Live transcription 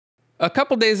A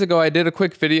couple days ago, I did a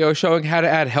quick video showing how to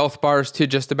add health bars to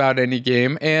just about any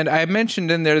game, and I mentioned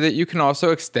in there that you can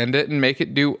also extend it and make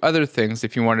it do other things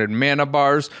if you wanted mana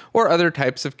bars or other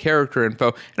types of character info.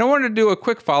 And I wanted to do a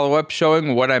quick follow-up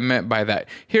showing what I meant by that.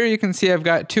 Here you can see I've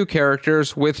got two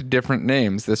characters with different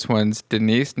names. This one's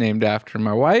Denise, named after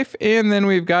my wife, and then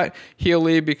we've got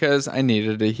Healy because I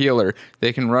needed a healer.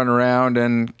 They can run around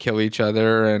and kill each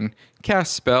other and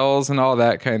cast spells and all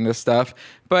that kind of stuff.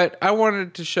 But I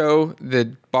wanted to show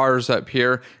the bars up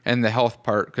here and the health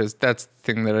part because that's the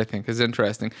thing that I think is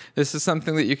interesting. This is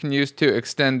something that you can use to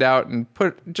extend out and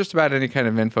put just about any kind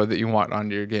of info that you want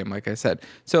onto your game, like I said.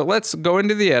 So let's go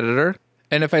into the editor.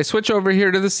 And if I switch over here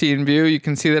to the scene view, you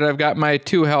can see that I've got my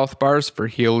two health bars for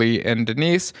Healy and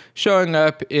Denise showing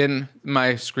up in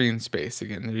my screen space.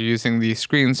 Again, they're using the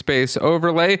screen space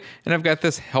overlay, and I've got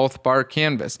this health bar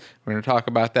canvas. We're going to talk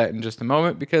about that in just a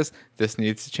moment because this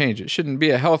needs to change. It shouldn't be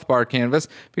a health bar canvas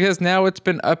because now it's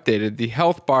been updated. The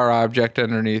health bar object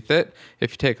underneath it,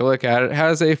 if you take a look at it,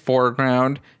 has a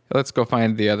foreground. Let's go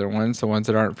find the other ones, the ones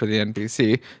that aren't for the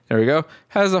NPC. There we go.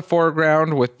 Has a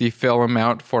foreground with the fill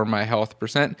amount for my health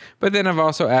percent, but then I've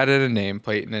also added a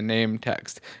nameplate and a name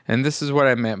text. And this is what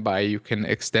I meant by you can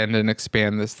extend and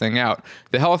expand this thing out.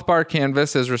 The health bar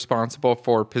canvas is responsible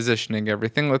for positioning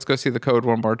everything. Let's go see the code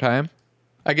one more time.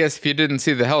 I guess if you didn't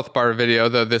see the health bar video,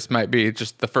 though this might be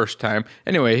just the first time.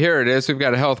 Anyway, here it is. We've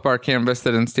got a health bar canvas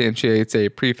that instantiates a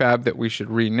prefab that we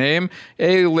should rename,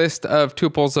 a list of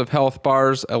tuples of health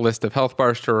bars, a list of health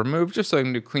bars to remove, just so I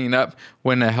can do clean up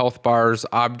when a health bar's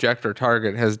object or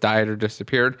target has died or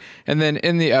disappeared. And then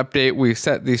in the update, we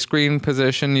set the screen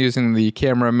position using the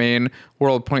camera main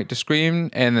world point to screen,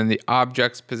 and then the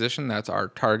object's position, that's our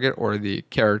target or the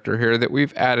character here that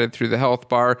we've added through the health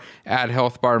bar, add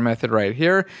health bar method right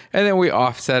here. And then we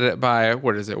offset it by,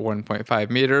 1.5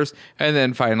 meters. And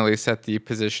then finally set the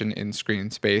position in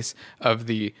screen space of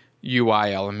the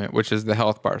UI element, which is the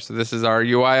health bar. So this is our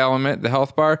UI element, the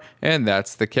health bar, and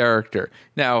that's the character.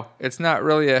 Now, it's not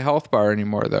really a health bar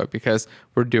anymore though, because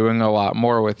we're doing a lot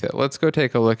more with it. Let's go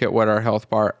take a look at what our health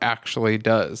bar actually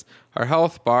does. Our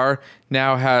health bar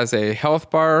now has a health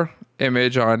bar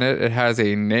image on it. It has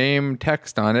a name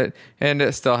text on it, and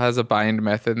it still has a bind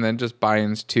method and then just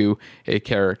binds to a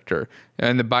character.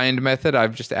 And the bind method,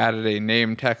 I've just added a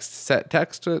name text set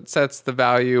text. It sets the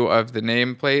value of the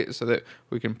nameplate so that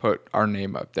we can put our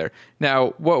name up there.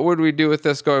 Now, what would we do with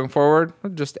this going forward?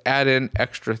 We'll just add in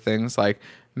extra things like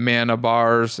mana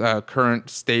bars, current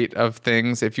state of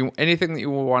things. If you anything that you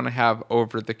will want to have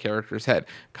over the character's head.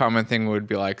 Common thing would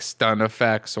be like stun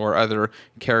effects or other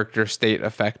character state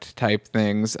effect type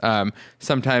things.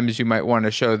 Sometimes you might want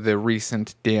to show the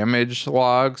recent damage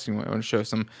logs. You might want to show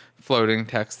some floating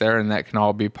text there, and that can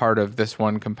all be part of this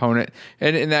one component.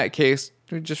 And in that case,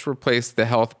 we just replace the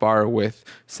health bar with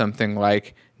something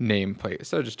like nameplate.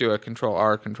 So just do a Control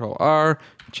R,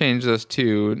 change this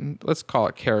to, let's call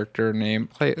it character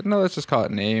nameplate. No, let's just call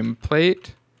it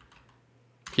nameplate.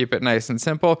 Keep it nice and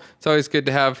simple. It's always good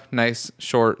to have nice,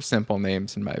 short, simple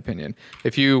names, in my opinion.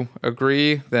 If you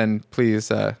agree, then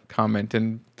please comment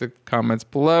in the comments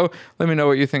below. Let me know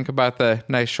what you think about the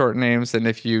nice, short names, and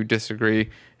if you disagree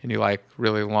and you like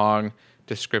really long,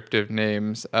 descriptive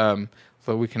names,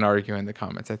 so we can argue in the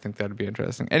comments. I think that'd be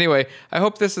interesting. Anyway, I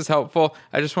hope this is helpful.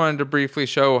 I just wanted to briefly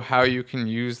show how you can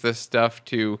use this stuff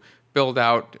to build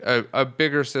out a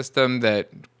bigger system that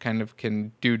kind of can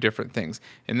do different things.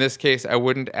 In this case, I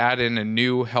wouldn't add in a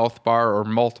new health bar or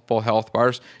multiple health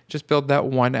bars. Just build that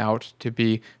one out to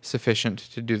be sufficient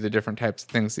to do the different types of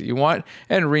things that you want,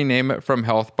 and rename it from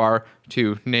health bar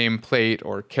to nameplate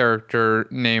or character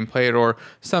nameplate or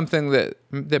something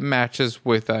that matches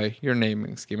with your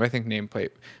naming scheme. I think nameplate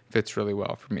fits really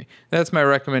well for me. That's my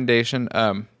recommendation.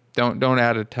 Don't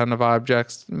add a ton of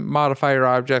objects. Modify your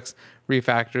objects,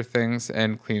 refactor things,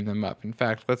 and clean them up. In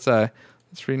fact, let's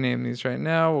rename these right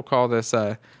now. We'll call this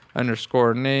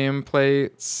underscore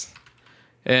nameplates.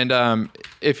 And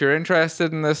if you're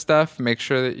interested in this stuff, make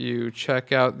sure that you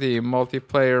check out the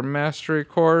multiplayer mastery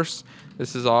course.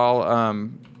 This is all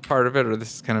part of it, or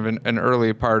this is kind of an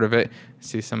early part of it.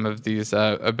 See some of these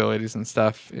abilities and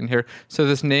stuff in here. So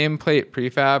this nameplate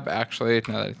prefab, actually,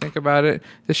 now that I think about it,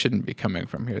 this shouldn't be coming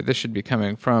from here. This should be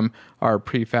coming from our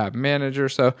prefab manager.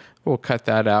 So we'll cut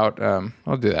that out.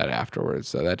 I'll do that afterwards,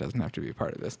 so that doesn't have to be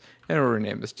part of this. And we'll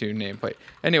rename this to nameplate.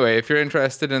 Anyway, if you're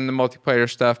interested in the multiplayer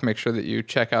stuff, make sure that you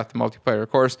check out the multiplayer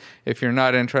course. If you're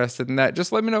not interested in that,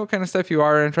 just let me know what kind of stuff you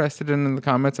are interested in the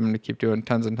comments. I'm going to keep doing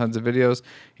tons and tons of videos,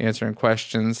 answering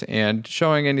questions, and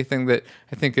showing anything that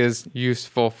I think is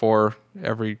useful for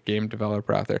every game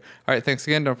developer out there. All right, thanks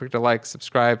again. Don't forget to like,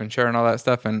 subscribe, and share and all that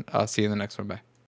stuff, and I'll see you in the next one. Bye.